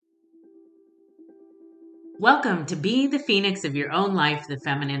Welcome to Be the Phoenix of Your Own Life, the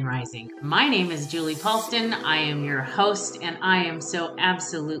Feminine Rising. My name is Julie Paulston. I am your host, and I am so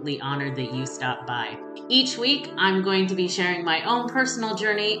absolutely honored that you stopped by. Each week, I'm going to be sharing my own personal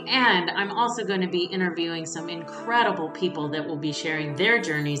journey, and I'm also going to be interviewing some incredible people that will be sharing their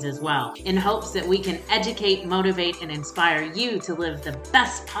journeys as well, in hopes that we can educate, motivate, and inspire you to live the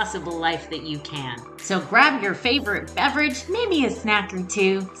best possible life that you can. So grab your favorite beverage, maybe a snack or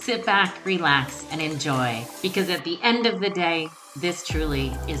two, sit back, relax, and enjoy. Because at the end of the day, this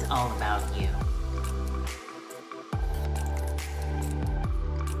truly is all about you.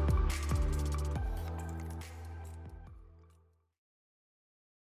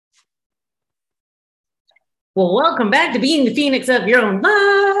 Well, welcome back to Being the Phoenix of Your Own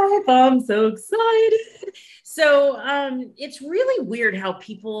Life. I'm so excited. So it's really weird how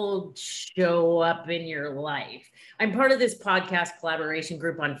people show up in your life. I'm part of this podcast collaboration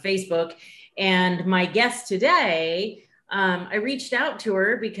group on Facebook, and my guest today, I reached out to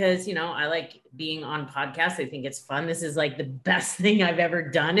her because, I like being on podcasts. I think it's fun. This is like the best thing I've ever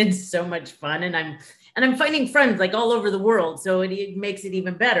done. It's so much fun, and I'm finding friends like all over the world, so it makes it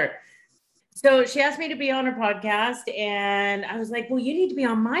even better. So she asked me to be on her podcast, and I was like, well, you need to be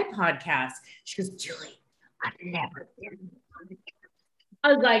on my podcast. She goes, Julie, I've never been.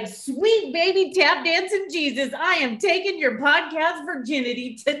 I was like, sweet baby tap dancing Jesus, I am taking your podcast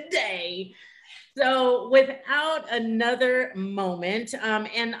virginity today. So without another moment,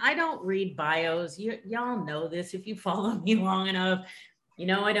 and I don't read bios. Y'all know this if you follow me long enough.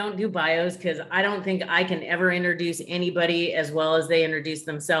 I don't do bios because I don't think I can ever introduce anybody as well as they introduce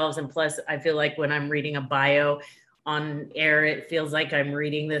themselves. And plus, I feel like when I'm reading a bio on air, it feels like I'm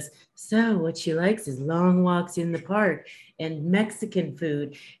reading this. So what she likes is long walks in the park and Mexican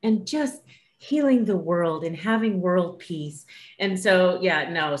food and just healing the world and having world peace. And so,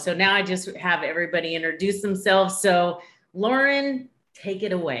 So now I just have everybody introduce themselves. So Lauren, take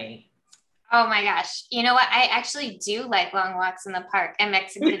it away. Oh my gosh. You know what? I actually do like long walks in the park and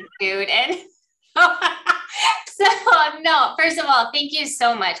Mexican food. And no, first of all, thank you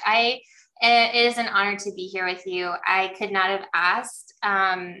so much. It is an honor to be here with you. I could not have asked,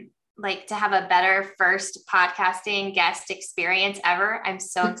 to have a better first podcasting guest experience ever. I'm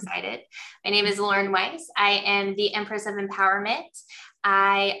so excited. My name is Lauren Weiss. I am the Empress of Empowerment.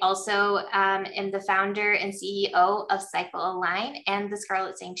 I also am the founder and CEO of Cycle Align and the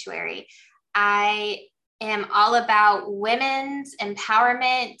Scarlet Sanctuary. I am all about women's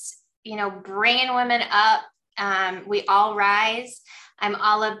empowerment, bringing women up. We all rise. I'm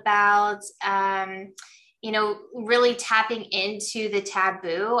all about, really tapping into the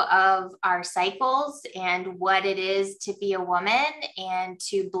taboo of our cycles and what it is to be a woman and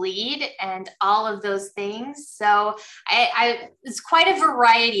to bleed and all of those things. So it's quite a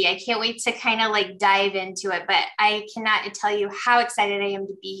variety. I can't wait to kind of dive into it, but I cannot tell you how excited I am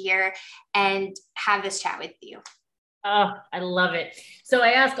to be here and have this chat with you. Oh, I love it. So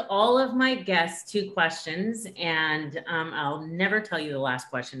I ask all of my guests 2 questions, and I'll never tell you the last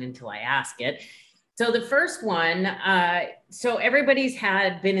question until I ask it. So the first one, so everybody's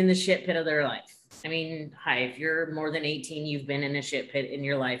been in the shit pit of their life. I mean, if you're more than 18, you've been in a shit pit in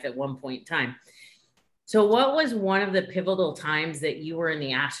your life at one point in time. So what was one of the pivotal times that you were in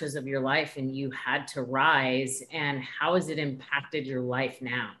the ashes of your life and you had to rise, and how has it impacted your life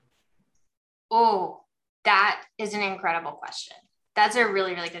now? Oh, that is an incredible question. That's a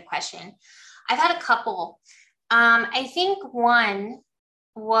really, really good question. I've had a couple. I think one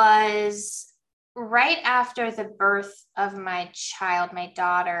was right after the birth of my child, my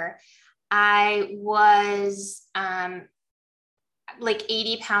daughter. I was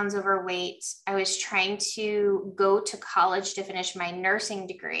 80 pounds overweight. I was trying to go to college to finish my nursing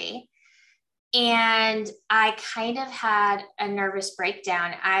degree. And I kind of had a nervous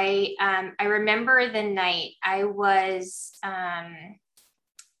breakdown. I remember the night I was,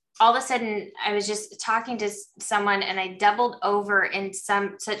 all of a sudden I was just talking to someone and I doubled over in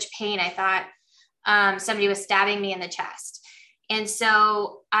such pain. I thought somebody was stabbing me in the chest. And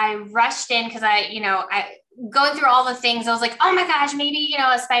so I rushed in because I going through all the things. I was like, oh my gosh, maybe,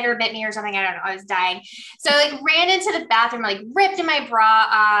 a spider bit me or something. I don't know. I was dying. So I ran into the bathroom, ripped my bra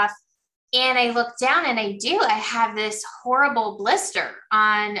off. And I looked down and I have this horrible blister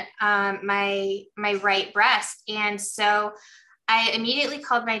on my right breast. And so I immediately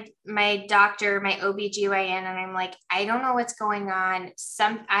called my doctor, my OBGYN, and I'm like, I don't know what's going on.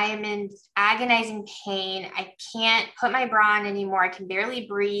 I am in agonizing pain. I can't put my bra on anymore. I can barely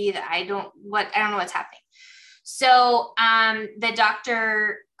breathe. I don't know what's happening. So the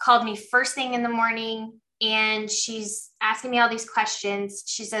doctor called me first thing in the morning. And she's asking me all these questions.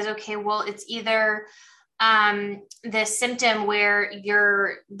 She says, okay, well, it's either this symptom where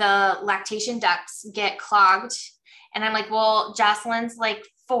the lactation ducts get clogged. And I'm like, well, Jocelyn's like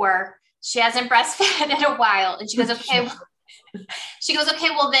 4. She hasn't breastfed in a while. And she goes, okay.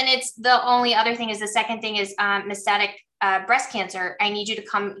 Well, then it's the only other thing is the second thing is metastatic breast cancer. I need you to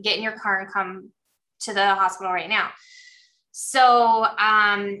come get in your car and come to the hospital right now. So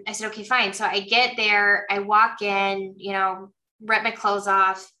I said, okay, fine. So I get there, I walk in, rip my clothes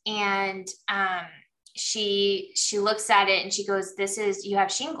off, and she looks at it and she goes, you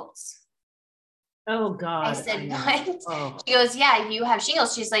have shingles. Oh God. I said, what? Oh. She goes, yeah, you have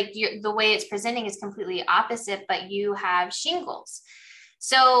shingles. She's like, the way it's presenting is completely opposite, but you have shingles.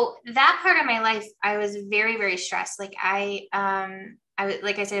 So that part of my life, I was very, very stressed. Like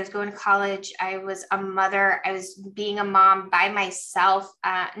like I said, I was going to college. I was a mother. I was being a mom by myself,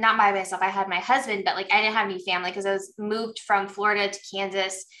 not by myself. I had my husband, but like I didn't have any family because I was moved from Florida to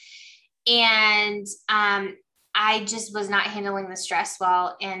Kansas. And I just was not handling the stress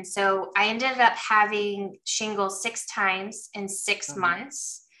well. And so I ended up having shingles 6 times in 6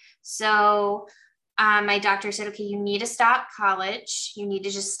 months. So my doctor said, okay, you need to stop college. You need to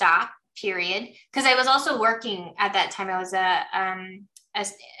just stop, period. Because I was also working at that time. I was a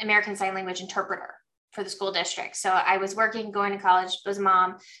American Sign Language interpreter for the school district. So I was working, going to college, was a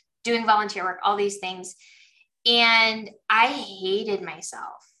mom, doing volunteer work, all these things. And I hated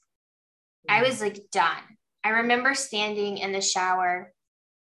myself. I was like done. I remember standing in the shower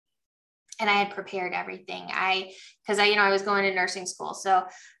and I had prepared everything. Because I was going to nursing school. So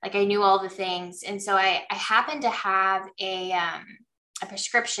like I knew all the things. And so I happened to have a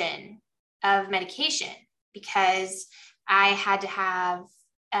prescription of medication because I had to have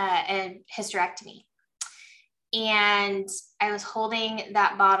a hysterectomy. And I was holding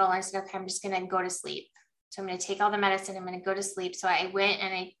that bottle and I said, okay, I'm just going to go to sleep. So I'm going to take all the medicine. I'm going to go to sleep. So I went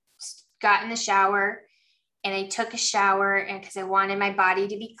and I got in the shower and I took a shower, and because I wanted my body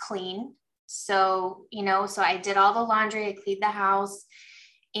to be clean. So, so I did all the laundry, I cleaned the house,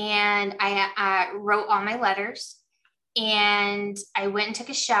 and I wrote all my letters, and I went and took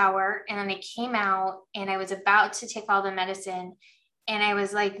a shower, and then I came out and I was about to take all the medicine, and I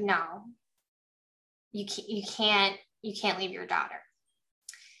was like, no, you can't leave your daughter.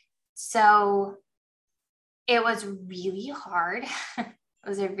 So it was really hard. It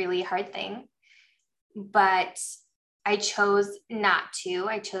was a really hard thing. But I chose not to.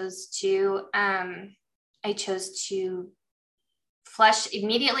 I chose to flush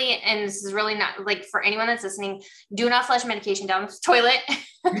immediately. And this is really not like for anyone that's listening, do not flush medication down the toilet.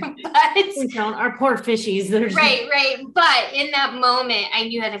 But our poor fishies. Right. But in that moment, I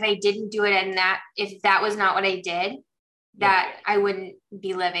knew that if I didn't do it and if that was not what I did, that I wouldn't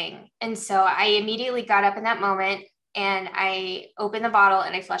be living. And so I immediately got up in that moment. And I opened the bottle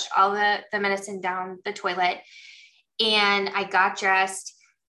and I flushed all the medicine down the toilet, and I got dressed,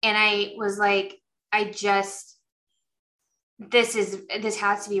 and I was like, this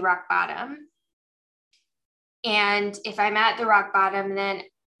has to be rock bottom. And if I'm at the rock bottom, then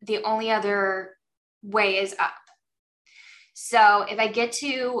the only other way is up. So if I get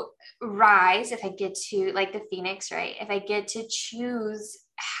to rise, if I get to like the Phoenix, right? If I get to choose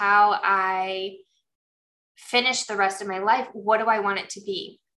how I finish the rest of my life, what do I want it to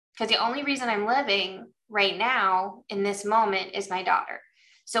be? Because the only reason I'm living right now in this moment is my daughter.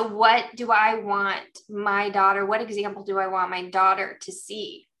 So what do I want my daughter? What example do I want my daughter to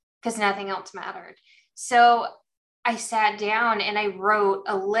see? Because nothing else mattered. So I sat down and I wrote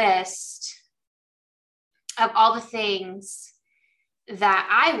a list of all the things that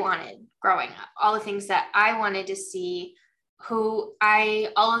I wanted growing up, all the things that I wanted to see, all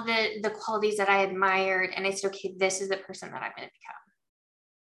of the qualities that I admired. And I said, okay, this is the person that I'm going to become.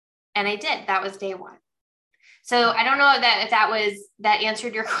 And I did. That was day one. So I don't know if that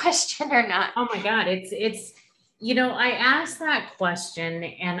answered your question or not. Oh my God. It's, I asked that question,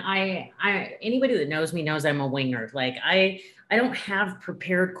 and I anybody that knows me knows I'm a winger. Like I don't have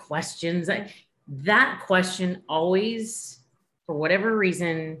prepared questions. That question always, for whatever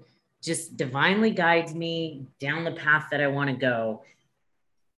reason, just divinely guides me down the path that I want to go.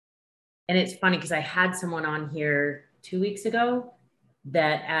 And it's funny because I had someone on here 2 weeks ago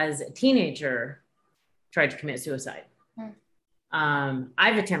that as a teenager tried to commit suicide.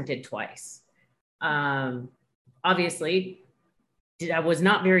 I've attempted twice. Obviously, I was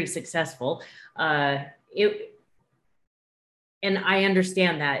not very successful. And I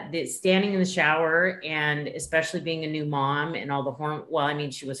understand that standing in the shower, and especially being a new mom and all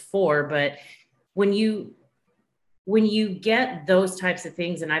the she was 4, but when you get those types of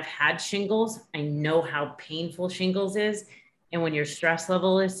things, and I've had shingles, I know how painful shingles is. And when your stress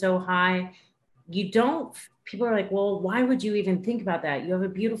level is so high, you don't, people are like, well, why would you even think about that? You have a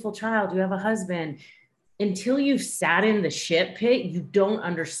beautiful child, you have a husband. Until you've sat in the shit pit, you don't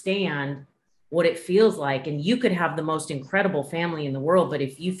understand what it feels like. And you could have the most incredible family in the world, but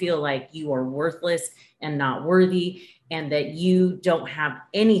if you feel like you are worthless and not worthy, and that you don't have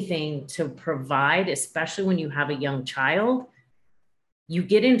anything to provide, especially when you have a young child, you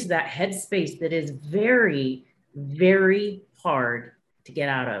get into that headspace that is very, very hard to get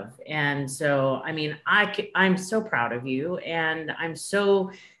out of. And so, I mean, I'm so proud of you, and I'm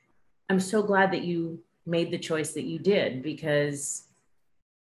so glad that you made the choice that you did, because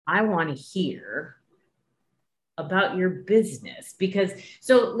I want to hear about your business. Because,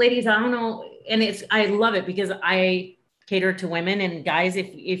 so ladies, I don't know, and I love it because I cater to women and guys.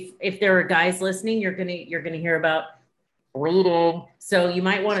 If there are guys listening, you're gonna hear about bleeding. So you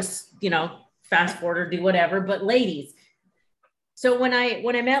might want to, fast forward or do whatever. But ladies, so when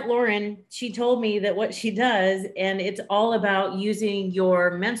I met Lauren, she told me that what she does, and it's all about using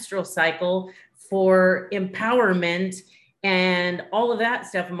your menstrual cycle for empowerment and all of that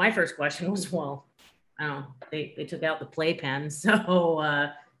stuff. And my first question was, well, I don't know, they took out the playpen. So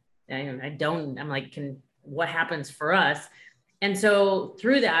I'm like, what happens for us? And so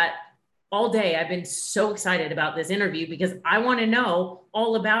through that, all day, I've been so excited about this interview because I want to know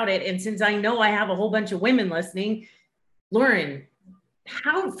all about it. And since I know I have a whole bunch of women listening, Lauren,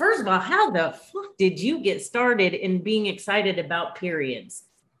 first of all, how the fuck did you get started in being excited about periods?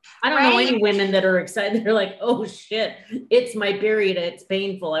 I don't know any women that are excited. They're like, oh shit, it's my period. It's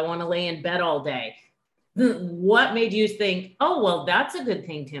painful. I want to lay in bed all day. What made you think, oh, well, that's a good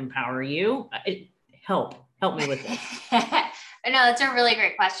thing to empower you? Help me with this. No, that's a really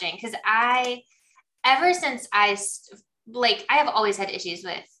great question. Because ever since I have always had issues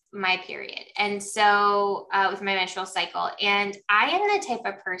with my period. And so with my menstrual cycle, and I am the type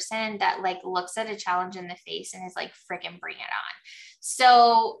of person that like looks at a challenge in the face and is like, freaking bring it on.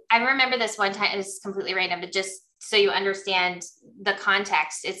 So I remember this one time, it's completely random, but just so you understand the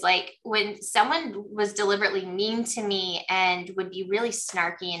context, it's like when someone was deliberately mean to me and would be really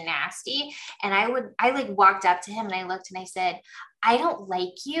snarky and nasty. And I like walked up to him and I looked and I said, I don't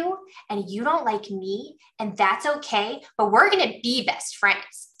like you and you don't like me, and that's okay, but we're going to be best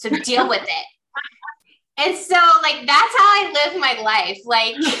friends. So deal with it. And so like, that's how I live my life.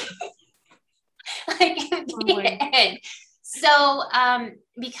 Like, So,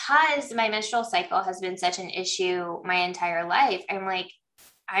 because my menstrual cycle has been such an issue my entire life, I'm like,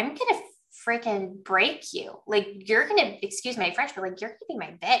 I'm going to freaking break you. Like, you're going to, excuse my French, but like, you're going to be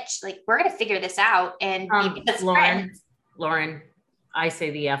my bitch. Like, we're going to figure this out and be best friends. Lauren, I say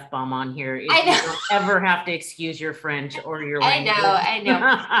the F-bomb on here. If you don't ever have to excuse your French or your language. I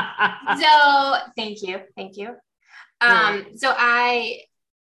know. So thank you.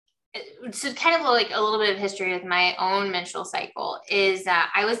 So kind of like a little bit of history with my own menstrual cycle is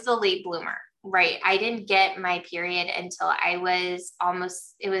that I was the late bloomer, right? I didn't get my period until I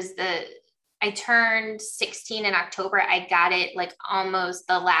turned 16 in October. I got it like almost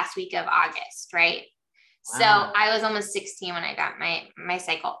the last week of August, right? Wow. So I was almost 16 when I got my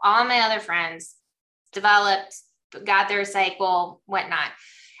cycle. All my other friends developed, got their cycle, whatnot.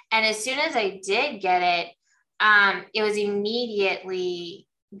 And as soon as I did get it, it was immediately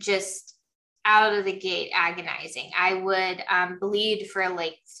just out of the gate agonizing. I would bleed for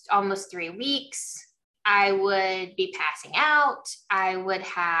like almost 3 weeks. I would be passing out. I would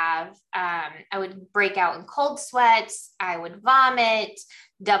break out in cold sweats. I would vomit,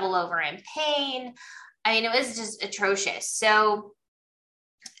 double over in pain. I mean, it was just atrocious. So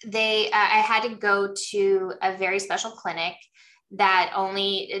I had to go to a very special clinic that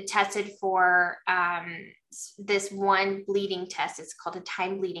only tested for this one bleeding test. It's called a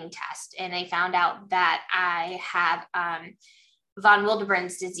time bleeding test. And they found out that I have von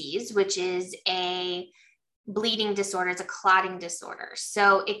Willebrand's disease, which is a bleeding disorder. It's a clotting disorder.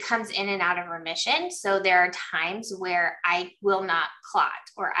 So it comes in and out of remission. So there are times where I will not clot,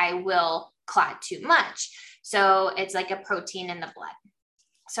 or I will clot too much. So it's like a protein in the blood.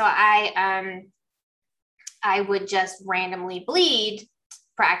 So I would just randomly bleed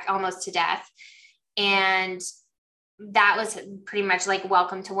almost to death. And that was pretty much like,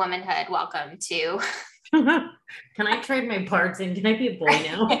 welcome to womanhood. Welcome to. Can I trade my parts in? Can I be a boy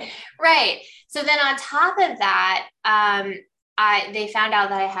now? Right. So then on top of that, they found out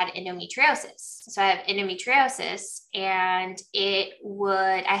that I had endometriosis. So I have endometriosis, and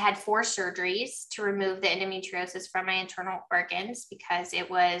I had 4 surgeries to remove the endometriosis from my internal organs because it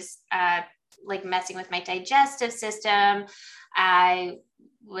was like messing with my digestive system. I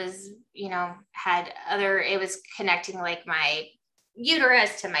was, it was connecting like my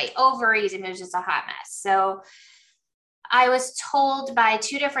uterus to my ovaries, and it was just a hot mess. So I was told by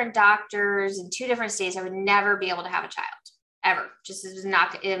 2 different doctors in 2 different states I would never be able to have a child ever. Just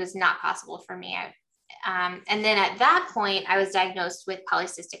it was not possible for me. And then at that point, I was diagnosed with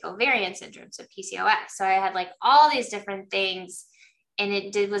polycystic ovarian syndrome, so PCOS. So I had like all these different things,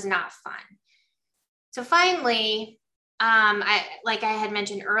 and was not fun. So finally, like I had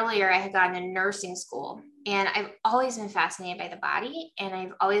mentioned earlier, I had gone to nursing school, and I've always been fascinated by the body, and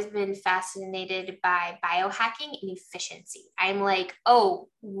I've always been fascinated by biohacking and efficiency. I'm like, oh,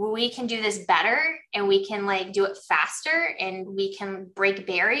 we can do this better, and we can like do it faster, and we can break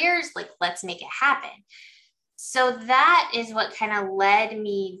barriers. Like, let's make it happen. So that is what kind of led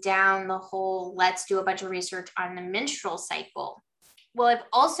me down the whole, let's do a bunch of research on the menstrual cycle. Well, I've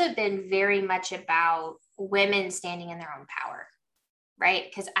also been very much about women standing in their own power, right?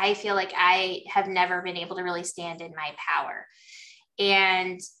 Because I feel like I have never been able to really stand in my power.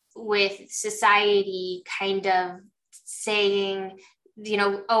 And with society kind of saying, you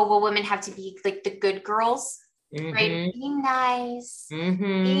know, oh, well, women have to be like the good girls, right? Be nice,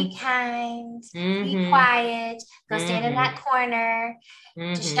 be kind, be quiet, go stand in that corner,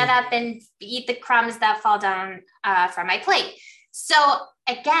 just shut up and eat the crumbs that fall down from my plate. So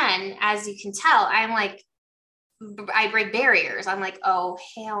again, as you can tell, I'm like, I break barriers. I'm like, oh,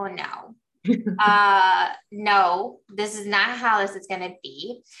 hell no. No, this is not how this is going to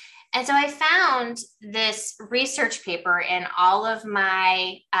be. And so I found this research paper in all of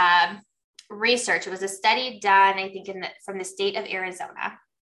my research. It was a study done, I think, from the state of Arizona,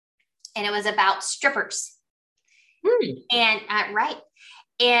 and it was about strippers. And right.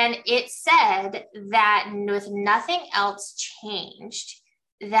 And it said that with nothing else changed,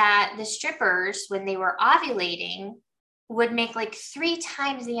 that the strippers, when they were ovulating, would make like 3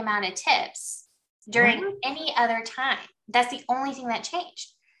 times the amount of tips during any other time. That's the only thing that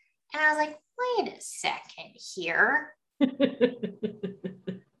changed. And I was like, wait a second here. Wait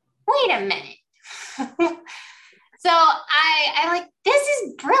a minute. So I'm like, this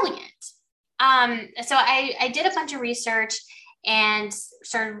is brilliant. So I did a bunch of research and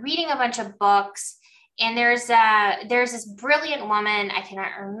started reading a bunch of books. And there's this brilliant woman, I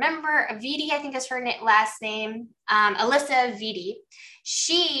cannot remember, Aviti, I think is her last name, Alyssa Aviti.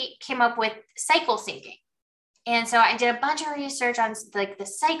 She came up with cycle syncing. And so I did a bunch of research on like the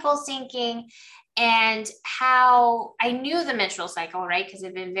cycle syncing and how I knew the menstrual cycle, right? Because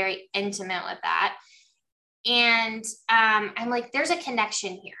I've been very intimate with that. And I'm like, there's a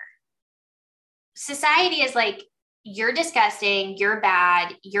connection here. Society is like, you're disgusting, you're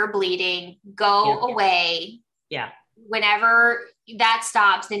bad, you're bleeding, go away. Yeah. Whenever that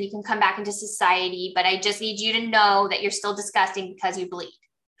stops, then you can come back into society. But I just need you to know that you're still disgusting because you bleed.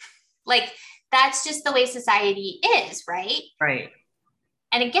 Like, that's just the way society is, right? Right.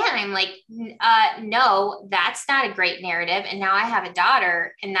 And again, I'm like, no, that's not a great narrative. And now I have a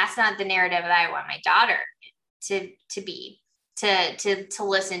daughter, and that's not the narrative that I want my daughter to be. To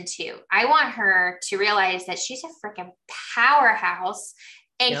listen to. I want her to realize that she's a freaking powerhouse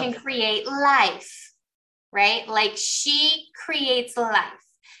and can create life, right? Like, she creates life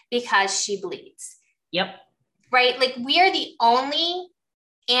because she bleeds. Yep. Right? Like, we are the only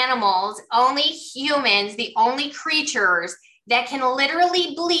animals, only humans, the only creatures that can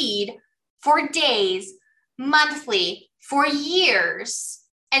literally bleed for days, monthly, for years,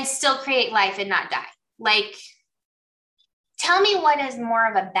 and still create life and not die. Like, tell me what is more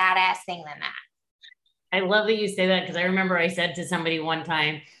of a badass thing than that. I love that you say that, because I remember I said to somebody one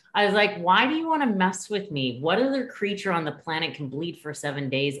time, I was like, why do you want to mess with me? What other creature on the planet can bleed for 7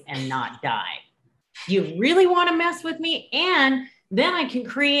 days and not die? You really want to mess with me? And then I can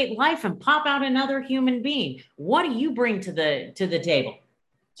create life and pop out another human being. What do you bring to the table?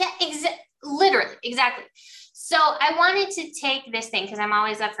 Yeah, literally, exactly. So I wanted to take this thing, because I'm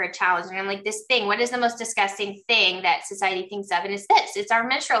always up for a challenge. And I'm like, this thing, what is the most disgusting thing that society thinks of? And it's this, it's our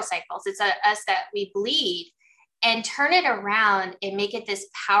menstrual cycles. It's us that we bleed, and turn it around and make it this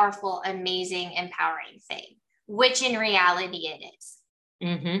powerful, amazing, empowering thing, which in reality it is.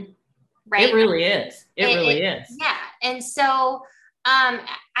 Mm-hmm. Right? It really is. It really is. Yeah. And so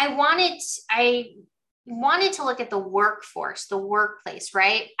I wanted to look at the workforce, the workplace,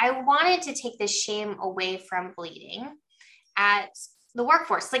 right? I wanted to take the shame away from bleeding at the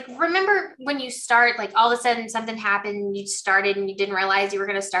workforce. Like, remember when you start, like all of a sudden something happened and you started and you didn't realize you were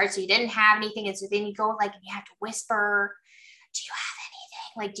going to start. So you didn't have anything. And so then you go like, and you have to whisper, do you have anything?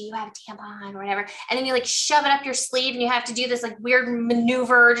 Like, do you have a tampon or whatever? And then you like shove it up your sleeve, and you have to do this like weird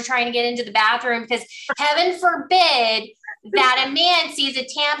maneuver to try to get into the bathroom, because heaven forbid that a man sees a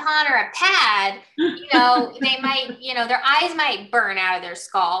tampon or a pad, they might, their eyes might burn out of their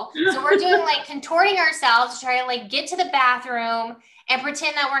skull. So we're doing like contorting ourselves to try to like get to the bathroom and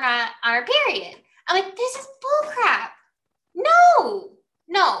pretend that we're not on our period. I'm like, this is bullcrap.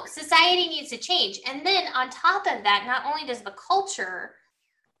 No, society needs to change. And then on top of that, not only does the culture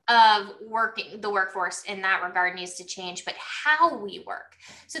of the workforce in that regard needs to change, but how we work.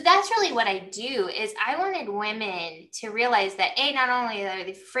 So that's really what I do is I wanted women to realize that not only are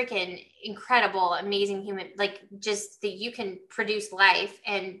they freaking incredible, amazing human, like just that you can produce life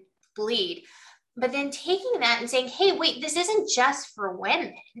and bleed, but then taking that and saying, hey, wait, this isn't just for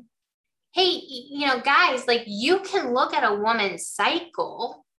women. Hey, guys, like you can look at a woman's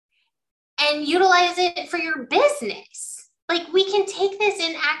cycle and utilize it for your business. Like we can take this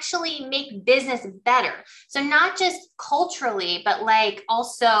and actually make business better. So not just culturally, but like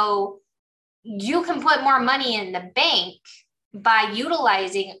also you can put more money in the bank by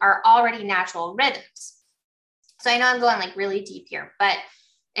utilizing our already natural rhythms. So I know I'm going like really deep here,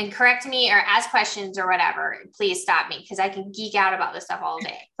 and correct me or ask questions or whatever, please stop me because I can geek out about this stuff all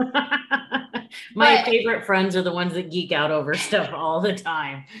day. My favorite friends are the ones that geek out over stuff all the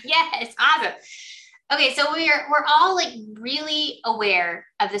time. Yes, awesome. Okay, so we're all like really aware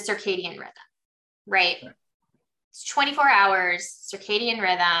of the circadian rhythm, right? It's 24 hours, circadian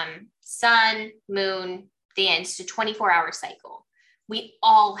rhythm, sun, moon, the end. It's a 24-hour cycle. We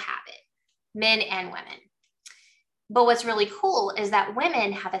all have it, men and women. But what's really cool is that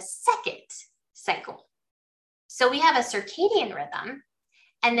women have a second cycle. So we have a circadian rhythm,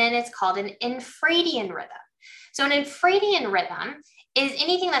 and then it's called an infradian rhythm. So an infradian rhythm is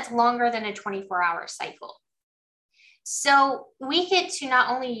anything that's longer than a 24-hour cycle. So we get to not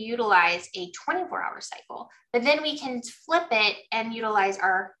only utilize a 24-hour cycle, but then we can flip it and utilize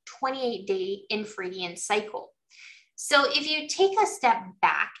our 28-day infradian cycle. So if you take a step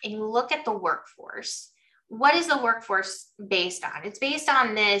back and you look at the workforce, what is the workforce based on? It's based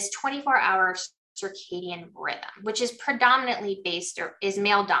on this 24-hour circadian rhythm, which is predominantly based or is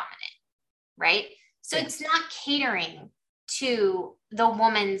male dominant, right? So it's not catering to the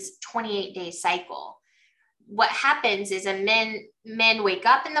woman's 28-day cycle. What happens is men wake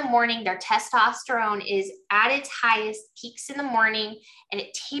up in the morning, their testosterone is at its highest, peaks in the morning, and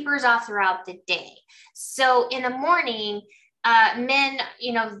it tapers off throughout the day. So in the morning, men,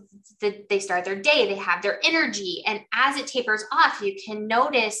 they start their day, they have their energy. And as it tapers off, you can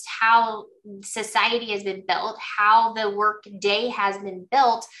notice how society has been built, how the work day has been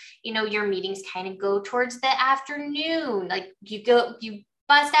built. Your meetings kind of go towards the afternoon. Like you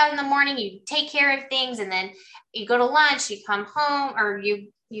bust out in the morning, you take care of things, and then you go to lunch, you come home, or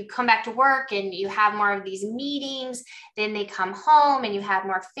you come back to work and you have more of these meetings, then they come home and you have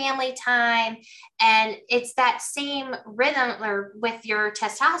more family time. And it's that same rhythm or with your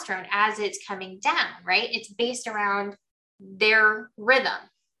testosterone as it's coming down, right? It's based around their rhythm.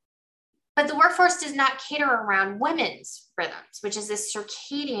 But the workforce does not cater around women's rhythms, which is this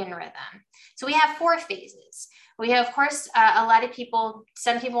circadian rhythm. So we have 4 phases. We have, of course,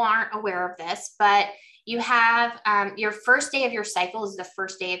 some people aren't aware of this, but you have your first day of your cycle is the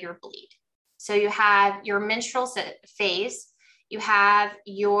first day of your bleed. So you have your menstrual phase, you have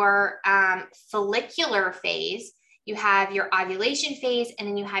your follicular phase, you have your ovulation phase, and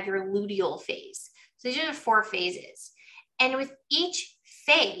then you have your luteal phase. So these are the 4 phases. And with each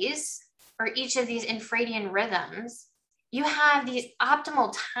phase or each of these infradian rhythms, you have these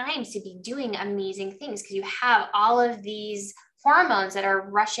optimal times to be doing amazing things because you have all of these hormones that are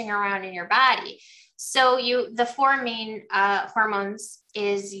rushing around in your body. So the 4 main hormones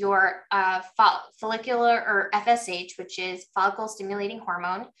is your follicular or FSH, which is follicle stimulating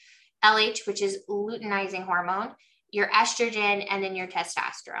hormone, LH, which is luteinizing hormone, your estrogen, and then your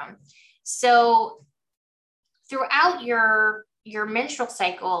testosterone. So throughout your menstrual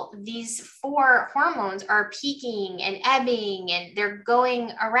cycle, these 4 hormones are peaking and ebbing, and they're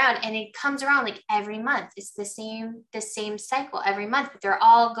going around, and it comes around like every month. It's the same cycle every month, but they're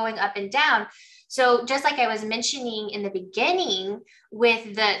all going up and down. So just like I was mentioning in the beginning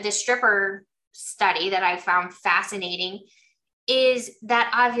with the stripper study that I found fascinating, is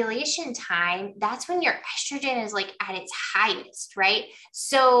that ovulation time, that's when your estrogen is like at its highest, right?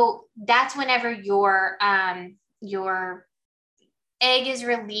 So that's whenever your egg is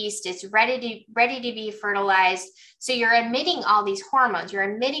released, it's ready to be fertilized. So you're emitting all these hormones, you're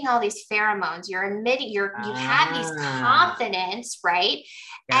emitting all these pheromones, you have these confidence, right?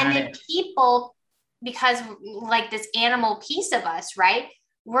 And then people, because like this animal piece of us, right?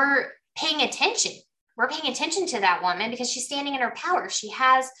 We're paying attention. We're paying attention to that woman because she's standing in her power.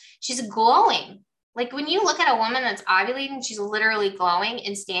 She's glowing. Like when you look at a woman that's ovulating, she's literally glowing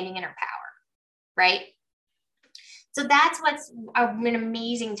and standing in her power, right? So that's what's an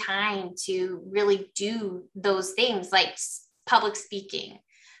amazing time to really do those things like public speaking,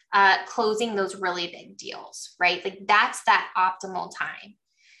 closing those really big deals, right? Like that's that optimal time.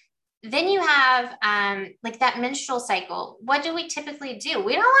 Then you have like that menstrual cycle. What do we typically do?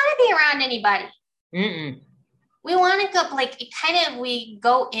 We don't want to be around anybody. Mm-mm. We want to go like it kind of, we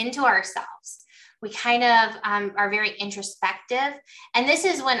go into ourselves. We kind of are very introspective. And this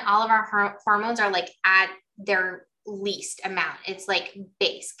is when all of our hormones are like at their least amount. It's like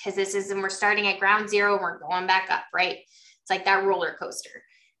base, because this is, and we're starting at ground zero and we're going back up, right? It's like that roller coaster.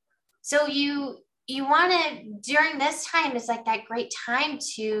 So you want to, during this time, it's like that great time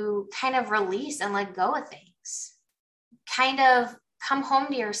to kind of release and let go of things, kind of come home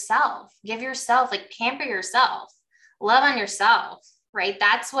to yourself, give yourself, like pamper yourself, love on yourself, right?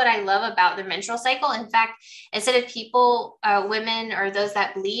 That's what I love about the menstrual cycle. In fact, instead of people, women or those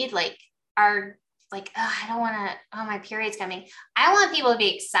that bleed, like are like, oh, I don't want to, oh, my period's coming. I want people to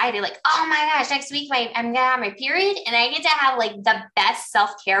be excited. Like, oh my gosh, next week I'm going to have my period and I get to have like the best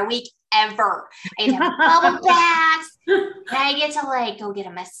self-care week ever. I get to have bubble baths and I get to like go get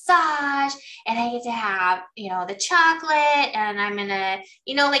a massage and I get to have, the chocolate and I'm going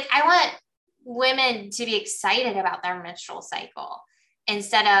to, like I want women to be excited about their menstrual cycle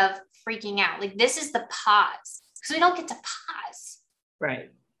instead of freaking out. Like this is the pause, because we don't get to pause. Right.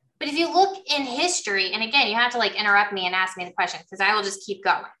 But if you look in history, and again, you have to like interrupt me and ask me the question because I will just keep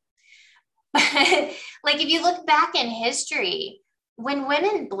going. Like if you look back in history, when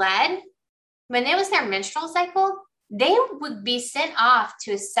women bled, when it was their menstrual cycle, they would be sent off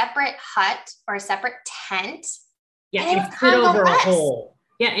to a separate hut or a separate tent. Yeah, and sit over a hole.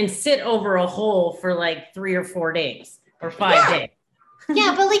 Yeah, and sit over a hole for like 3 or 4 days or 5 days.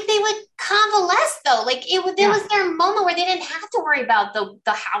 Yeah, but like they would convalesce though. Like it was their moment where they didn't have to worry about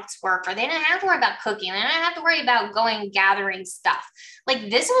the housework, or they didn't have to worry about cooking. They didn't have to worry about going gathering stuff. Like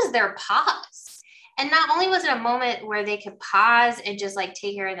this was their pause. And not only was it a moment where they could pause and just like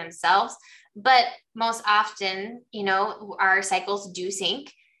take care of themselves, but most often, our cycles do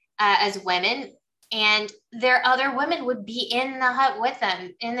sync as women. And their other women would be in the hut with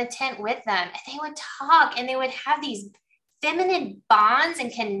them, in the tent with them, and they would talk and they would have these feminine bonds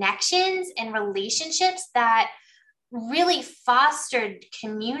and connections and relationships that really fostered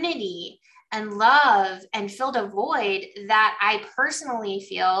community and love and filled a void that I personally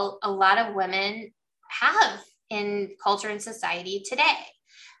feel a lot of women have in culture and society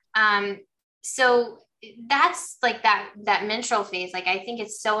today. So that's like that menstrual phase. Like, I think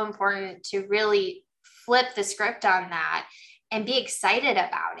it's so important to really flip the script on that and be excited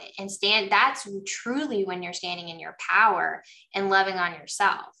about it and stand. That's truly when you're standing in your power and loving on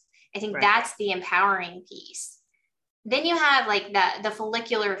yourself. I think that's the empowering piece. Then you have like the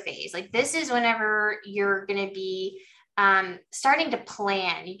follicular phase. Like this is whenever you're going to be starting to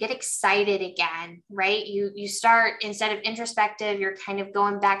plan. You get excited again, right? You start, instead of introspective, you're kind of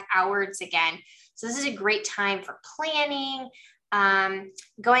going back outwards again. So this is a great time for planning,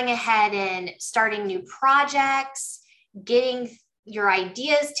 going ahead and starting new projects, getting your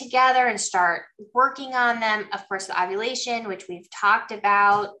ideas together and start working on them. Of course, the ovulation, which we've talked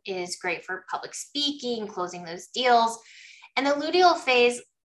about, is great for public speaking, closing those deals. And the luteal phase,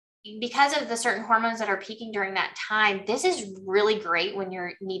 because of the certain hormones that are peaking during that time, this is really great when you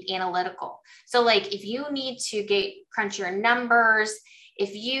need analytical. So like if you need to crunch your numbers,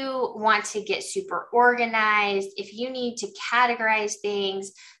 if you want to get super organized, if you need to categorize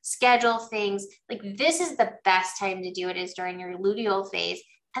things, schedule things, like this is the best time to do it, is during your luteal phase.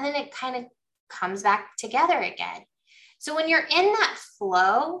 And then it kind of comes back together again. So when you're in that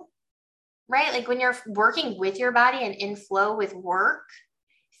flow, right? Like when you're working with your body and in flow with work,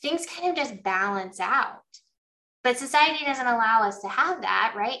 things kind of just balance out. But society doesn't allow us to have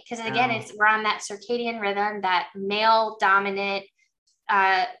that, right? Because again, we're on that circadian rhythm, that male dominant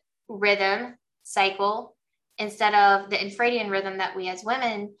rhythm cycle, instead of the infradian rhythm that we as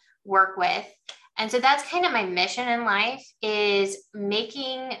women work with. And so that's kind of my mission in life, is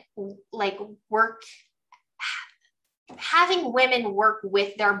making like work, having women work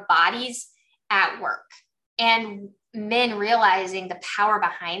with their bodies at work, and men realizing the power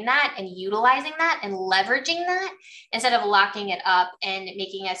behind that and utilizing that and leveraging that instead of locking it up and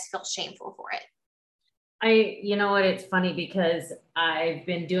making us feel shameful for it. You know what, it's funny because I've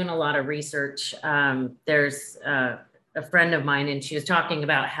been doing a lot of research. There's a friend of mine, and she was talking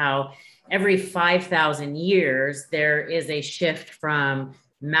about how every 5,000 years, there is a shift from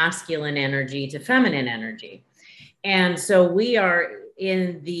masculine energy to feminine energy. And so we are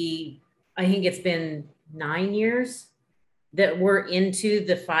in the I think it's been 9 years that we're into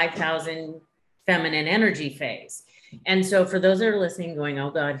the 5,000 feminine energy phase. And so for those that are listening going, oh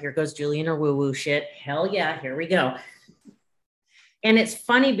God, here goes Julie and her woo woo shit. Hell yeah, here we go. And it's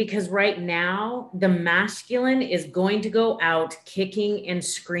funny because right now the masculine is going to go out kicking and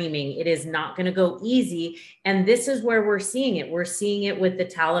screaming. It is not going to go easy. And this is where we're seeing it. We're seeing it with the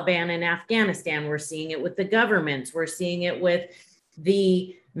Taliban in Afghanistan. We're seeing it with the governments. We're seeing it with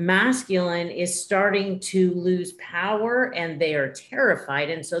the masculine is starting to lose power and they are terrified.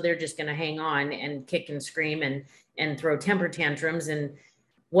 And so they're just going to hang on and kick and scream and throw temper tantrums. And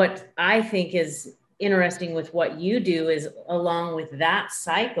what I think is interesting with what you do is along with that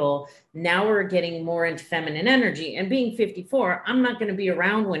cycle, now we're getting more into feminine energy. And being 54, I'm not going to be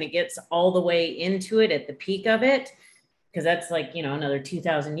around when it gets all the way into it at the peak of it, because that's like, you know, another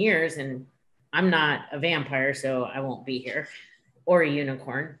 2,000 years. And I'm not a vampire, so I won't be here, or a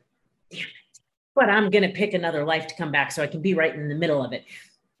unicorn. Damn it. But I'm going to pick another life to come back so I can be right in the middle of it.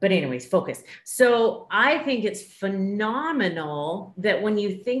 But anyways, focus. So I think it's phenomenal that when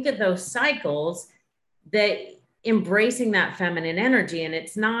you think of those cycles, that embracing that feminine energy, and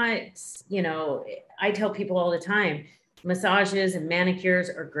it's not, you know, I tell people all the time, massages and manicures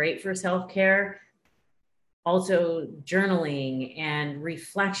are great for self-care. Also journaling and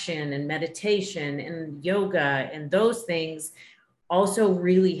reflection and meditation and yoga and those things also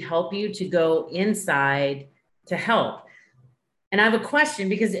really help you to go inside to help. And I have a question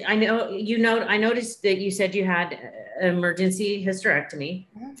because I know, I noticed that you said you had an emergency hysterectomy.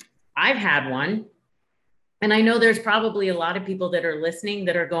 I've had one. And I know there's probably a lot of people that are listening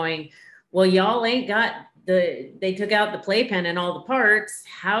that are going, well, y'all ain't got they took out the playpen and all the parts.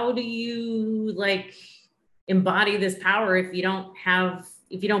 How do you like embody this power if you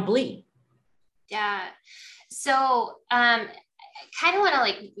don't bleed? Yeah. So, kind of want to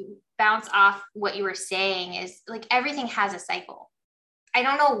like bounce off what you were saying is like everything has a cycle. I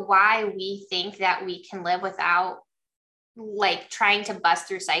don't know why we think that we can live without like trying to bust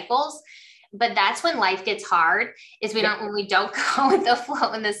through cycles, but that's when life gets hard is when we don't go with the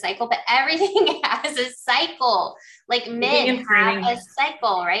flow in the cycle, but everything has a cycle. Like men have a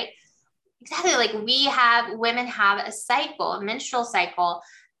cycle, right? Exactly. Like women have a cycle, a menstrual cycle.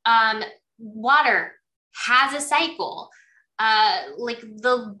 Water has a cycle. Like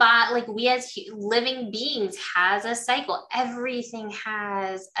we as living beings has a cycle. Everything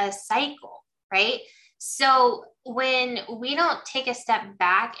has a cycle, right? So when we don't take a step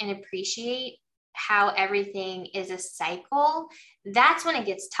back and appreciate how everything is a cycle, that's when it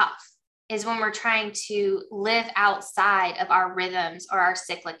gets tough, is when we're trying to live outside of our rhythms or our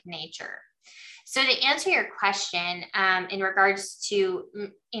cyclic nature. So to answer your question, in regards to,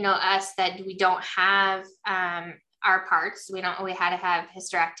 us that we don't have our parts, we had to have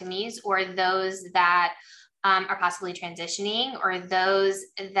hysterectomies, or those that are possibly transitioning, or those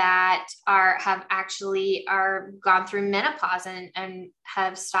that have gone through menopause and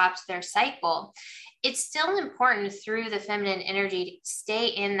have stopped their cycle. It's still important through the feminine energy to stay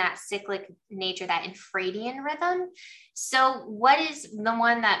in that cyclic nature, that infradian rhythm. So what is the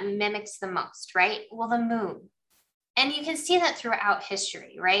one that mimics the most, right? Well, the moon. And you can see that throughout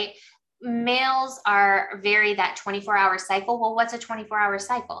history, right? Males are that 24-hour cycle. Well, what's a 24-hour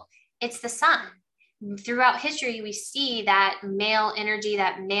cycle? It's the sun. Throughout history, we see that male energy,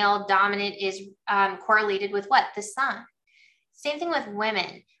 that male dominant is correlated with what? The sun. Same thing with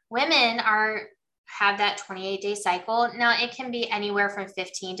women. Women have that 28-day cycle. Now, it can be anywhere from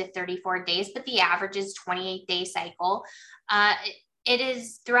 15 to 34 days, but the average is 28-day cycle. It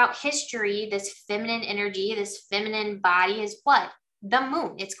is throughout history, this feminine energy, this feminine body is what? The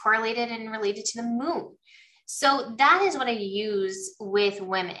moon. It's correlated and related to the moon. So that is what I use with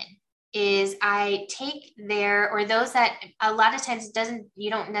women, is I take those that a lot of times you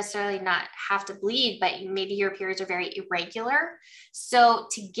don't necessarily not have to bleed, but maybe your periods are very irregular. So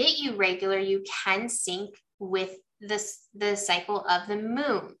to get you regular, you can sync with the cycle of the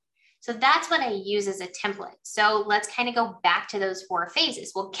moon. So that's what I use as a template. So let's kind of go back to those 4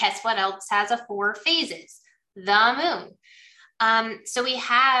 phases. Well, guess what else has 4 phases? The moon. So we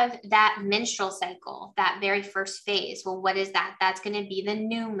have that menstrual cycle, that very first phase. Well, what is that? That's going to be the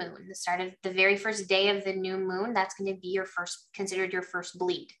new moon, the start of the very first day of the new moon. That's going to be considered your first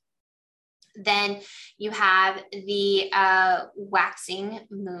bleed. Then you have the waxing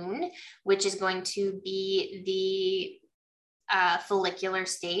moon, which is going to be the follicular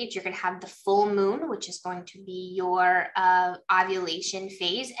stage. You're going to have the full moon, which is going to be your ovulation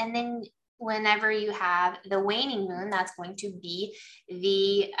phase. And then whenever you have the waning moon, that's going to be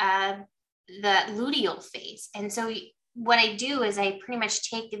the luteal phase. And so what I do is I pretty much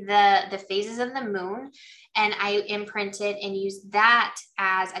take the phases of the moon and I imprint it and use that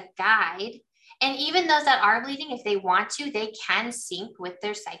as a guide. And even those that are bleeding, if they want to, they can sync with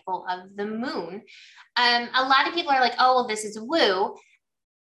their cycle of the moon. A lot of people are like, oh, well, this is woo.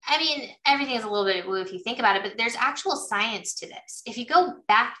 I mean, everything is a little bit woo if you think about it, but there's actual science to this. If you go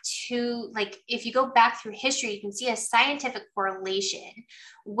back through history, you can see a scientific correlation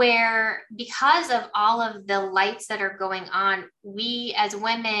where because of all of the lights that are going on, we as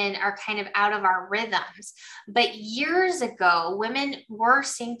women are kind of out of our rhythms. But years ago, women were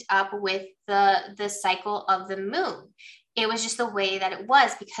synced up with the cycle of the moon. It was just the way that it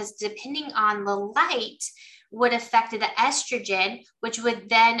was, because depending on the light, would affect the estrogen, which would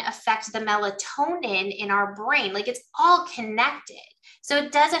then affect the melatonin in our brain. Like, it's all connected. So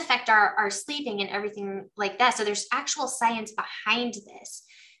it does affect our sleeping and everything like that. So there's actual science behind this.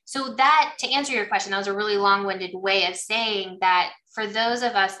 So that, to answer your question, that was a really long-winded way of saying that for those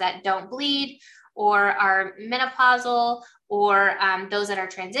of us that don't bleed or are menopausal or those that are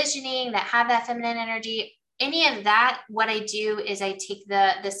transitioning, that have that feminine energy, any of that, what I do is I take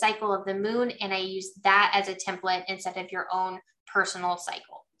the cycle of the moon and I use that as a template instead of your own personal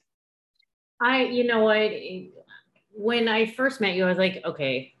cycle. You know what, when I first met you, I was like,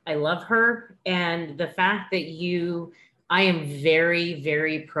 okay, I love her. And the fact that I am very,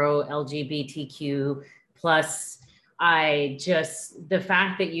 very pro LGBTQ plus. The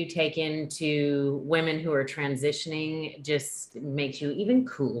fact that you take into women who are transitioning just makes you even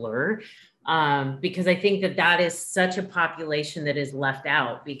cooler. Because I think that is such a population that is left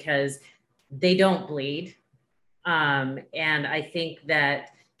out because they don't bleed. And I think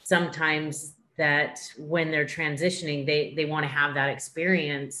that sometimes that when they're transitioning, they want to have that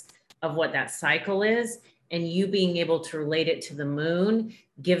experience of what that cycle is. And you being able to relate it to the moon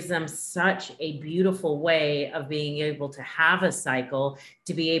gives them such a beautiful way of being able to have a cycle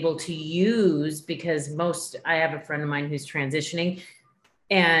to be able to use, because I have a friend of mine who's transitioning.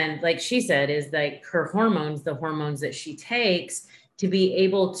 And like she said, is like her hormones, the hormones that she takes to be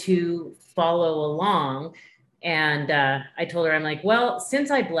able to follow along. And I told her, I'm like, well,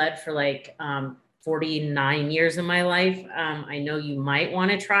 since I bled for like 49 years of my life, I know you might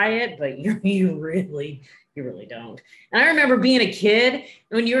want to try it, but you really don't. And I remember being a kid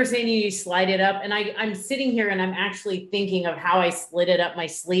when you were saying you slide it up, and I'm sitting here and I'm actually thinking of how I slid it up my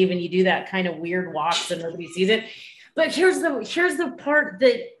sleeve, and you do that kind of weird walk so nobody sees it. But here's the part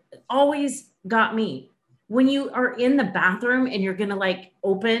that always got me. When you are in the bathroom and you're going to like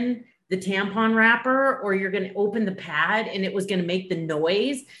open the tampon wrapper or you're going to open the pad and it was going to make the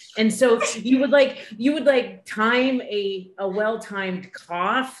noise. And so you would time a well-timed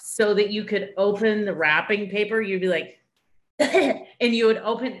cough so that you could open the wrapping paper. You'd be like, and you would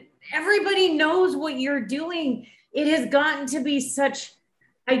open. Everybody knows what you're doing. It has gotten to be such,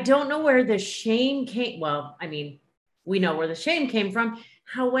 I don't know where the shame came. Well, I mean, we know where the shame came from.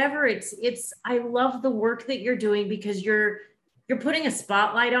 However, I love the work that you're doing because you're putting a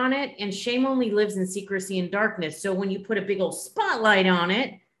spotlight on it, and shame only lives in secrecy and darkness. So when you put a big old spotlight on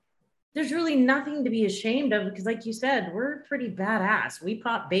it, there's really nothing to be ashamed of, because like you said, we're pretty badass. We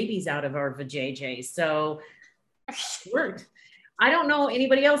pop babies out of our vajayjays. So I don't know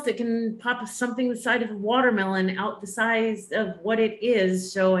anybody else that can pop something the size of a watermelon out the size of what it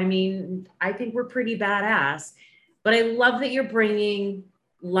is. So, I mean, I think we're pretty badass, but I love that you're bringing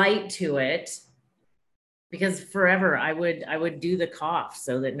light to it, because forever I would do the cough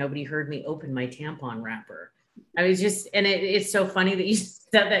so that nobody heard me open my tampon wrapper. I was just, and it's so funny that you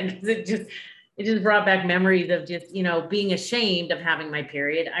said that, because it just brought back memories of just, being ashamed of having my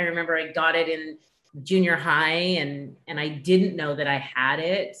period. I remember I got it in junior high and I didn't know that I had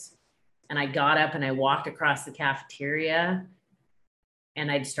it. And I got up and I walked across the cafeteria and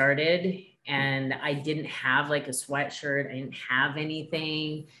I'd started, and I didn't have like a sweatshirt. I didn't have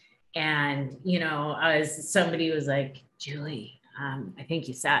anything. And, somebody was like, Julie, I think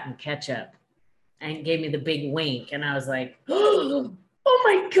you sat in ketchup, and gave me the big wink. And I was like, oh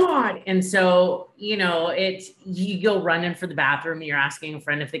my God. And so, you go running for the bathroom, you're asking a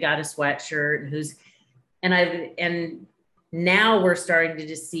friend if they got a sweatshirt and now we're starting to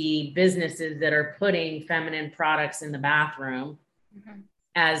just see businesses that are putting feminine products in the bathroom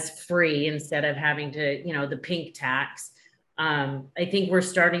as free instead of having to, the pink tax. I think we're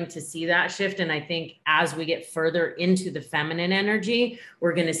starting to see that shift. And I think as we get further into the feminine energy,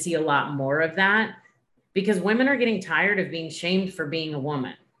 we're going to see a lot more of that, because women are getting tired of being shamed for being a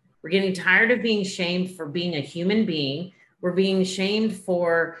woman. We're getting tired of being shamed for being a human being. We're being shamed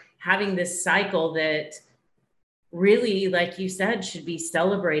for having this cycle that really, like you said, should be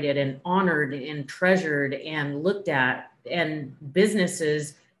celebrated and honored and treasured and looked at. And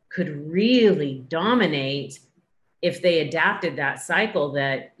businesses could really dominate if they adapted that cycle,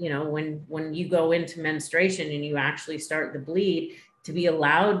 that, you know, when you go into menstruation and you actually start to bleed, to be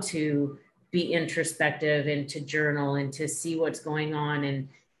allowed to be introspective and to journal and to see what's going on.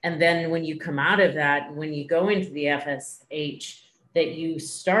 And then when you come out of that, when you go into the FSH, that you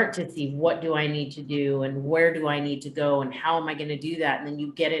start to see, what do I need to do and where do I need to go and how am I going to do that? And then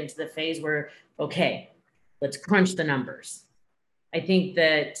you get into the phase where, okay, let's crunch the numbers. I think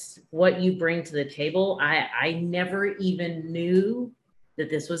that what you bring to the table, I never even knew that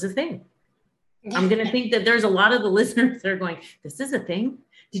this was a thing. I'm going to think that there's a lot of the listeners that are going, this is a thing.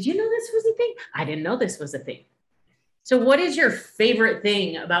 Did you know this was a thing? I didn't know this was a thing. So what is your favorite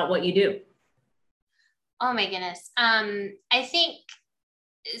thing about what you do? Oh my goodness. I think,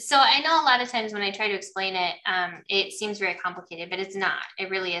 so I know a lot of times when I try to explain it, it seems very complicated, but it's not. It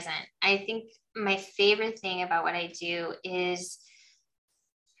really isn't. I think my favorite thing about what I do is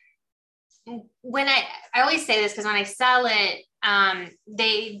when I always say this because when I sell it,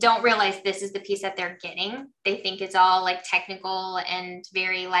 they don't realize this is the piece that they're getting. They think it's all like technical and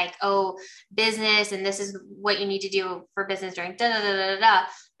very like, oh, business, and this is what you need to do for business during da da da da da.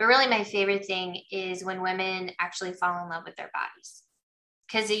 But really, my favorite thing is when women actually fall in love with their bodies,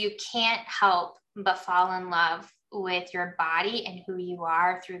 because you can't help but fall in love with your body and who you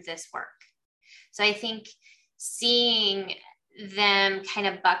are through this work. So I think seeing them kind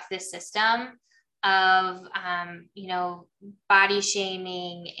of buck the system of, body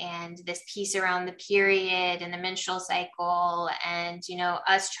shaming and this piece around the period and the menstrual cycle and,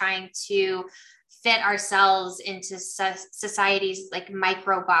 us trying to fit ourselves into society's like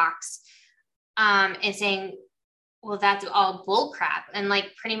micro box, and saying, well, that's all bull crap. And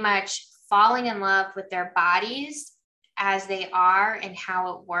like pretty much falling in love with their bodies as they are and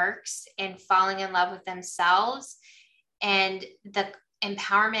how it works, and falling in love with themselves and the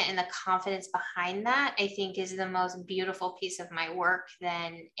empowerment and the confidence behind that, I think is the most beautiful piece of my work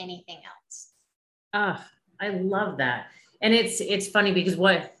than anything else. Oh, I love that. And it's funny because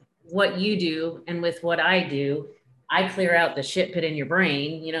what you do and with what I do, I clear out the shit pit in your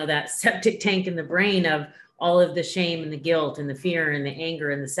brain, that septic tank in the brain of all of the shame and the guilt and the fear and the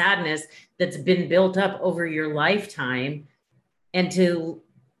anger and the sadness that's been built up over your lifetime.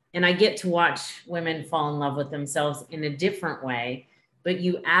 And I get to watch women fall in love with themselves in a different way, but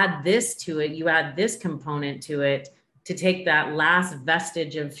you add this to it, you add this component to it to take that last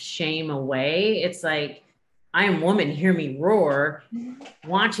vestige of shame away. It's like, I am woman, hear me roar,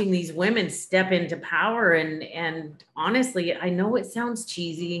 watching these women step into power. And honestly, I know it sounds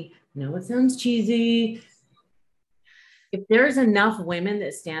cheesy. If there's enough women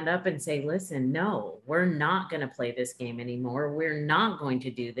that stand up and say, listen, no, we're not going to play this game anymore. We're not going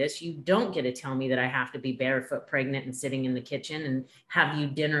to do this. You don't get to tell me that I have to be barefoot pregnant and sitting in the kitchen and have you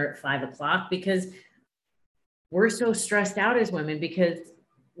dinner at 5 o'clock, because we're so stressed out as women because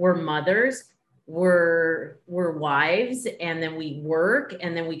we're mothers, we're wives, and then we work,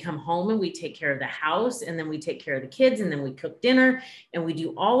 and then we come home and we take care of the house, and then we take care of the kids, and then we cook dinner, and we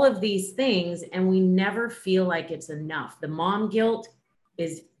do all of these things, and we never feel like it's enough. The mom guilt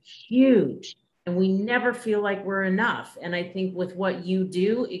is huge, and we never feel like we're enough. And I think with what you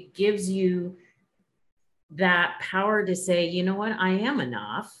do, it gives you that power to say, you know what, I am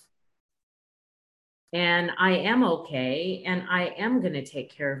enough. And I am okay, and I am going to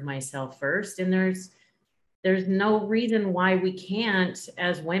take care of myself first. And there's no reason why we can't,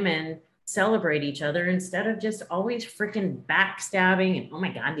 as women, celebrate each other instead of just always freaking backstabbing and, oh my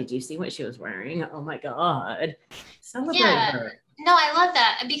God, did you see what she was wearing? Oh my God, celebrate her. No, I love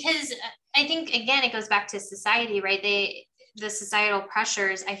that, because I think, again, it goes back to society, right? The societal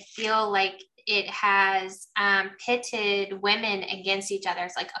pressures, I feel like it has pitted women against each other.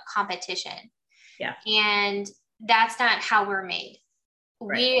 It's like a competition. Yeah. And that's not how we're made.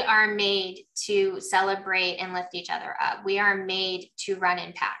 Right. We are made to celebrate and lift each other up. We are made to run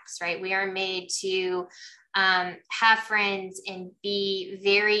in packs, right? We are made to have friends and be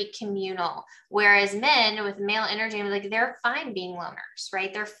very communal. Whereas men with male energy, like, they're fine being loners,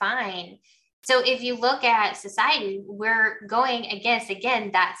 right? They're fine. So if you look at society, we're going against, again,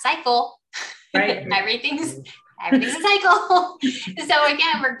 that cycle. Right. Everything's a cycle. So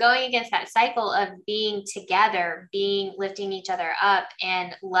again, we're going against that cycle of being together, lifting each other up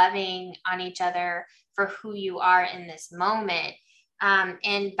and loving on each other for who you are in this moment.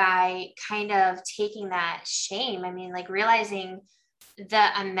 And by kind of taking that shame, I mean, like, realizing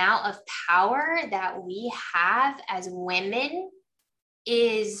the amount of power that we have as women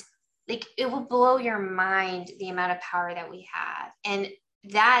is like it will blow your mind the amount of power that we have. And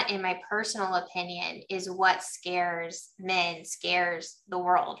that, in my personal opinion, is what scares men, scares the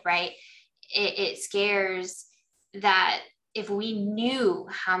world, right? It scares that if we knew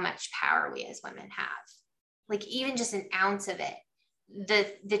how much power we as women have, like even just an ounce of it,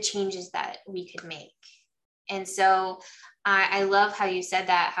 the changes that we could make. And so I love how you said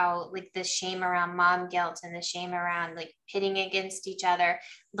that, how like the shame around mom guilt and the shame around like pitting against each other.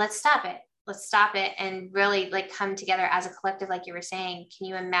 Let's stop it. Let's stop it and really like come together as a collective. Like you were saying, can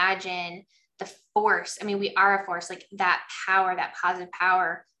you imagine the force? I mean, we are a force, like that power, that positive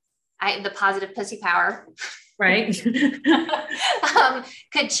power, the positive pussy power, right?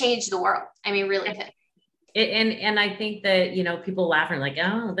 Could change the world. I mean, really could. And I think that, you know, people laugh and like,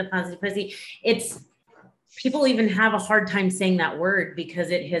 oh, the positive pussy. It's, people even have a hard time saying that word because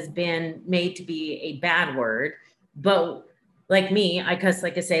it has been made to be a bad word. But like me, I cuss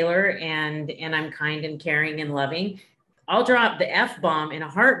like a sailor, and I'm kind and caring and loving. I'll drop the F-bomb in a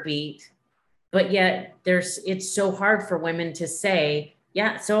heartbeat, but yet it's so hard for women to say,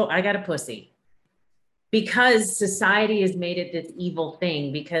 yeah, so I got a pussy. Because society has made it this evil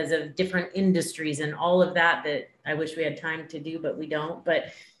thing because of different industries and all of that I wish we had time to do, but we don't.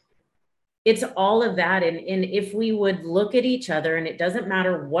 But it's all of that. And if we would look at each other, and it doesn't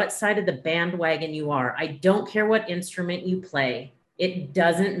matter what side of the bandwagon you are, I don't care what instrument you play, it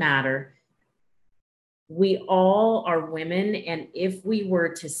doesn't matter. We all are women. And if we were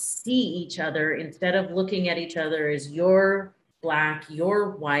to see each other, instead of looking at each other as you're Black, you're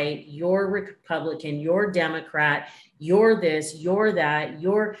white, you're Republican, you're Democrat, you're this, you're that,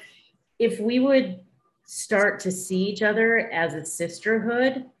 if we would start to see each other as a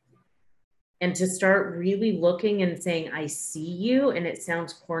sisterhood, and to start really looking and saying, I see you. And it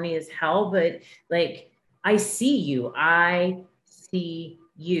sounds corny as hell, but like, I see you,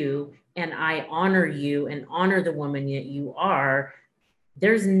 and I honor you and honor the woman that you are.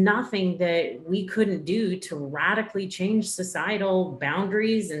 There's nothing that we couldn't do to radically change societal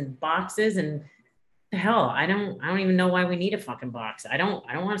boundaries and boxes. And the hell, I don't even know why we need a fucking box. I don't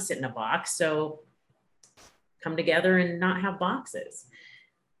want to sit in a box. So come together and not have boxes.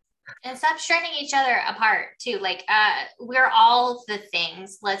 And stop shredding each other apart too. Like we're all the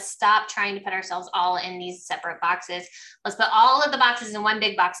things. Let's stop trying to put ourselves all in these separate boxes. Let's put all of the boxes in one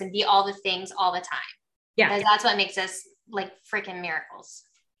big box and be all the things all the time. Yeah. Because that's what makes us like freaking miracles.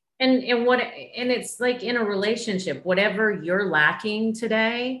 And it's like in a relationship, whatever you're lacking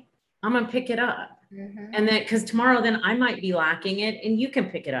today, I'm gonna pick it up. Mm-hmm. And then because tomorrow then I might be lacking it and you can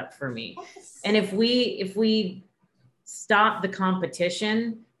pick it up for me. Yes. And if we stop the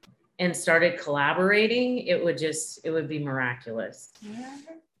competition and started collaborating, it would be miraculous. Yeah.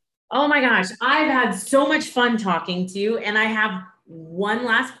 Oh my gosh, I've had so much fun talking to you. And I have one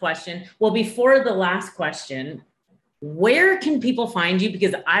last question. Well, before the last question, where can people find you?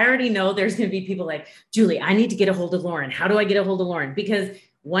 Because I already know there's going to be people like, Julie, I need to get a hold of Lauren. How do I get a hold of Lauren? Because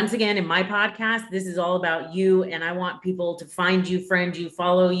once again, in my podcast, this is all about you. And I want people to find you, friend you,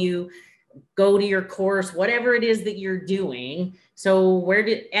 follow you, go to your course, whatever it is that you're doing. So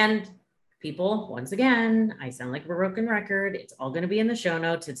and people, once again, I sound like a broken record. It's all going to be in the show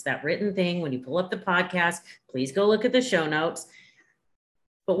notes. It's that written thing. When you pull up the podcast, please go look at the show notes.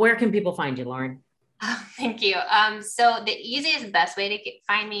 But where can people find you, Lauren? Oh, thank you. So the easiest, best way to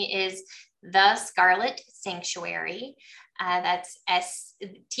find me is the Scarlet Sanctuary. That's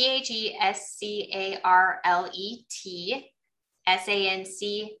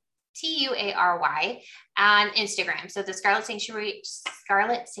TheScarletSanctuary on Instagram. So the Scarlet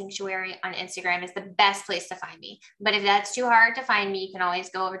Sanctuary on Instagram is the best place to find me. But if that's too hard to find me, you can always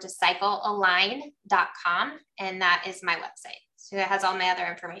go over to cyclealign.com, and that is my website. So it has all my other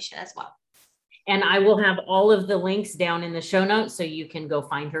information as well. And I will have all of the links down in the show notes so you can go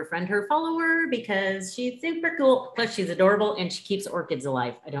find her, friend her, follow her, because she's super cool. Plus she's adorable and she keeps orchids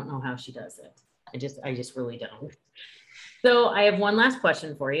alive. I don't know how she does it. I just really don't. So I have one last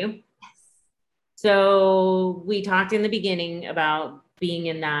question for you. Yes. So we talked in the beginning about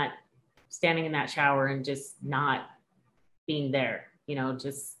standing in that shower and just not being there,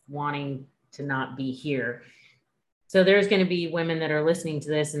 just wanting to not be here. So there's going to be women that are listening to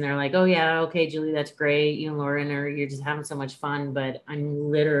this and they're like, oh yeah, okay, Julie, that's great. Lauren, or you're just having so much fun, but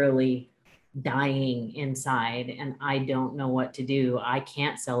I'm literally dying inside and I don't know what to do. I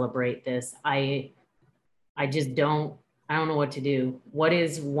can't celebrate this. I don't know what to do. What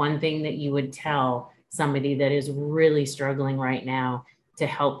is one thing that you would tell somebody that is really struggling right now to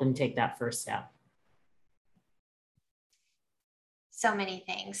help them take that first step? So many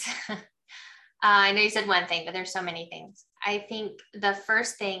things. I know you said one thing, but there's so many things. I think the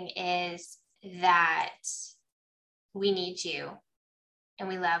first thing is that we need you and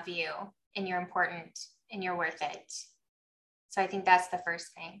we love you and you're important and you're worth it. So I think that's the first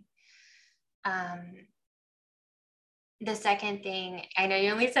thing. The second thing, I know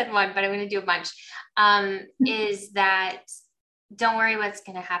you only said one, but I'm going to do a bunch, is that don't worry what's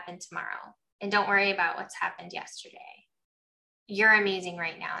going to happen tomorrow. And don't worry about what's happened yesterday. You're amazing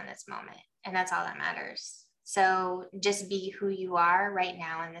right now in this moment. And that's all that matters. So just be who you are right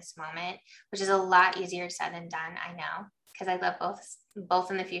now in this moment, which is a lot easier said than done. I know, because I love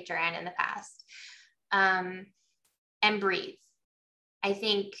both in the future and in the past. And breathe. I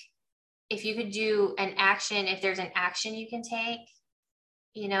think if you could do an action, if there's an action you can take,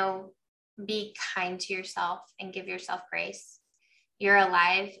 be kind to yourself and give yourself grace. You're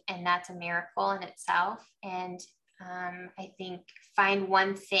alive, and that's a miracle in itself. And I think find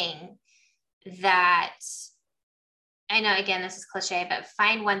one thing that, I know, again, this is cliche, but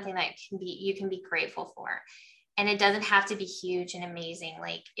find one thing that you can be grateful for. And it doesn't have to be huge and amazing.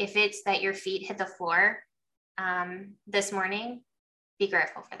 Like if it's that your feet hit the floor this morning, be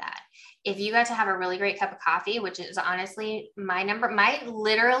grateful for that. If you got to have a really great cup of coffee, which is honestly my number one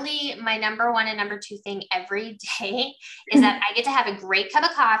and number two thing every day is that I get to have a great cup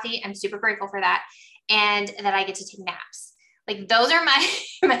of coffee. I'm super grateful for that. And that I get to take naps. Like those are my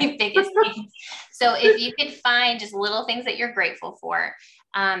biggest things. So if you could find just little things that you're grateful for,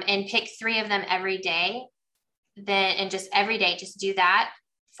 and pick 3 of them every day, and just every day, just do that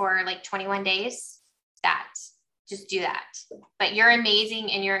for like 21 days, just do that. But you're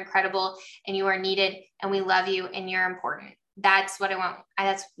amazing and you're incredible and you are needed and we love you and you're important. That's what I want.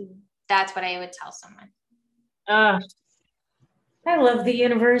 That's what I would tell someone. I love the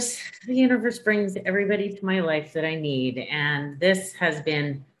universe. The universe brings everybody to my life that I need. And this has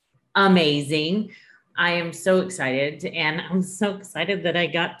been amazing. I am so excited. And I'm so excited that I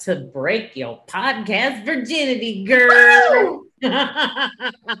got to break your podcast virginity, girl. I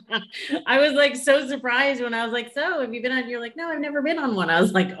was like so surprised when I was like, so have you been on? You're like, no, I've never been on one. I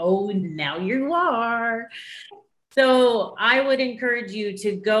was like, oh, now you are. So I would encourage you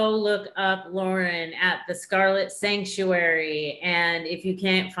to go look up Lauren at the Scarlet Sanctuary. And if you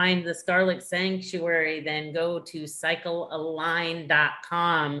can't find the Scarlet Sanctuary, then go to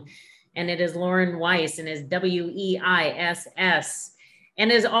cyclealign.com. And it is Lauren Weiss, and is WEISS. And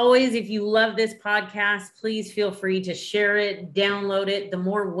as always, if you love this podcast, please feel free to share it, download it. The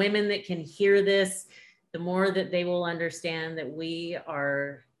more women that can hear this, the more that they will understand that we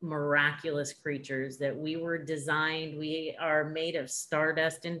are miraculous creatures, that we were designed, we are made of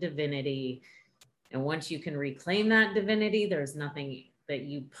stardust and divinity. And once you can reclaim that divinity, there's nothing that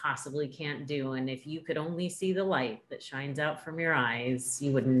you possibly can't do. And if you could only see the light that shines out from your eyes,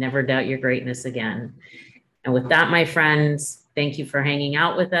 you would never doubt your greatness again. And with that, my friends, thank you for hanging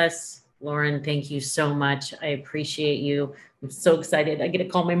out with us. Lauren, thank you so much. I appreciate you. I'm so excited. I get to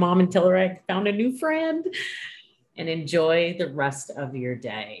call my mom and tell her I found a new friend. And enjoy the rest of your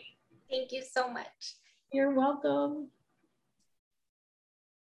day. Thank you so much. You're welcome.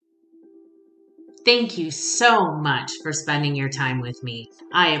 Thank you so much for spending your time with me.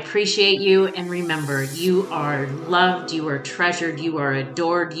 I appreciate you. And remember, you are loved, you are treasured, you are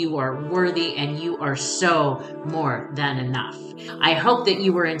adored, you are worthy, and you are so more than enough. I hope that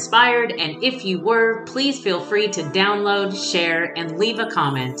you were inspired. And if you were, please feel free to download, share, and leave a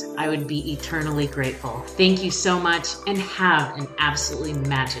comment. I would be eternally grateful. Thank you so much and have an absolutely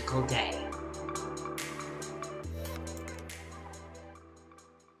magical day.